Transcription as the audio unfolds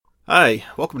Hi,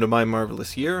 welcome to My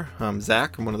Marvelous Year. I'm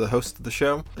Zach, I'm one of the hosts of the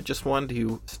show. I just wanted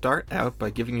to start out by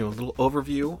giving you a little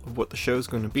overview of what the show's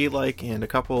going to be like and a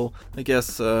couple,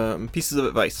 pieces of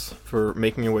advice for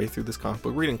making your way through this comic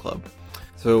book reading club.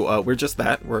 So we're just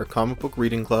that, we're a comic book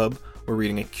reading club. We're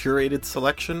reading a curated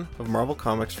selection of Marvel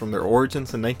Comics from their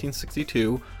origins in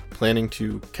 1962, planning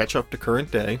to catch up to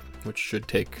current day, which should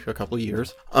take a couple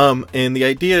years. And the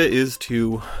idea is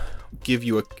to give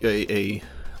you a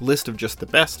list of just the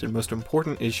best and most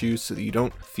important issues so that you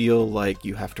don't feel like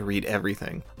you have to read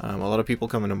everything. A lot of people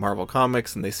come into Marvel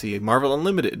Comics and they see Marvel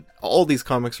Unlimited. All these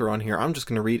comics are on here. I'm just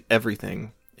going to read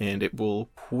everything. And you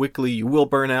will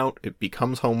burn out. It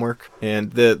becomes homework.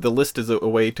 And the list is a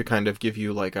way to kind of give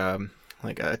you like a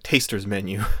taster's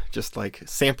menu, just like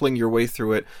sampling your way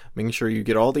through it, making sure you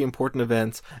get all the important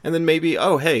events, and then maybe,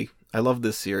 oh, hey, I love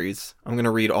this series. I'm going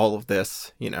to read all of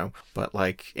this, But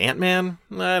like Ant-Man,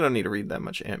 I don't need to read that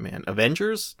much Ant-Man.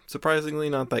 Avengers, surprisingly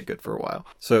not that good for a while.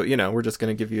 So, we're just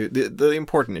going to give you the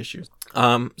important issues.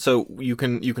 So you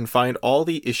can find all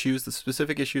the issues, the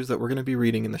specific issues that we're going to be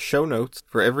reading in the show notes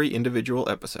for every individual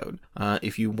episode.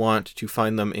 If you want to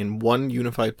find them in one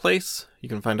unified place, you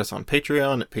can find us on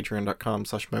Patreon at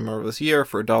patreon.com/mymarvelousyear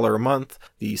for $1 a month.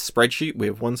 The spreadsheet, we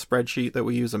have one spreadsheet that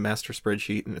we use, a master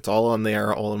spreadsheet, and it's all on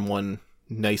there, all in one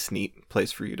nice, neat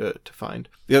place for you to find.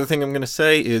 The other thing I'm going to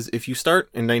say is if you start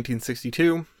in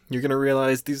 1962, you're going to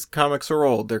realize these comics are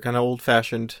old. They're kind of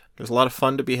old-fashioned. There's a lot of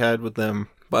fun to be had with them,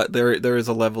 but there is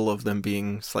a level of them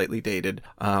being slightly dated.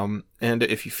 And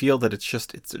if you feel that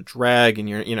it's a drag and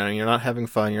you're not having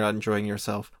fun, you're not enjoying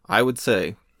yourself, I would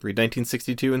say read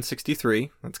 1962 and 63.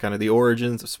 That's kind of the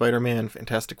origins of Spider-Man,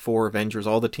 Fantastic Four, Avengers,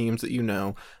 all the teams that you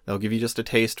know. They'll give you just a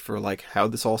taste for like how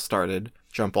this all started.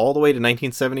 Jump all the way to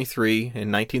 1973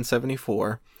 and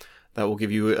 1974. That will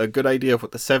give you a good idea of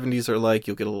what the 70s are like.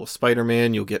 You'll get a little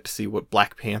Spider-Man. You'll get to see what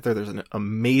Black Panther. There's an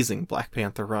amazing Black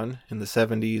Panther run in the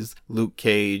 70s. Luke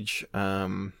Cage,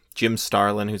 Jim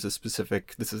Starlin, this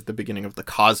is the beginning of the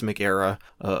cosmic era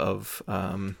of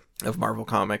Marvel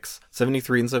Comics,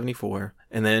 73 and 74,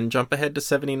 and then jump ahead to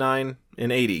 79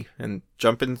 and 80, and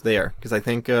jump in there, because I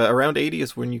think around 80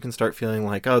 is when you can start feeling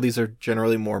like, oh, these are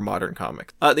generally more modern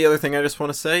comics. The other thing I just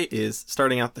want to say is,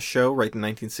 starting out the show right in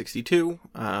 1962,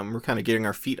 we're kind of getting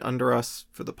our feet under us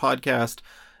for the podcast.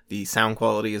 The sound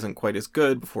quality isn't quite as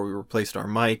good before we replaced our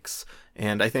mics,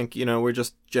 and I think, we're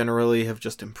just generally have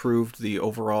just improved the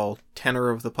overall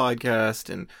tenor of the podcast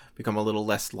and become a little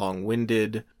less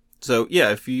long-winded. So yeah,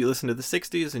 if you listen to the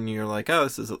 60s and you're like, oh,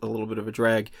 this is a little bit of a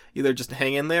drag, either just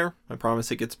hang in there, I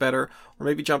promise it gets better, or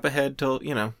maybe jump ahead till,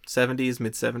 70s,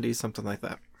 mid-70s, something like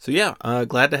that. So yeah,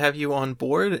 glad to have you on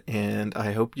board, and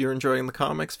I hope you're enjoying the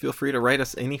comics. Feel free to write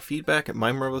us any feedback at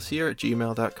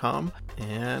mymarvelousyear@gmail.com,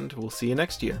 and we'll see you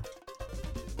next year.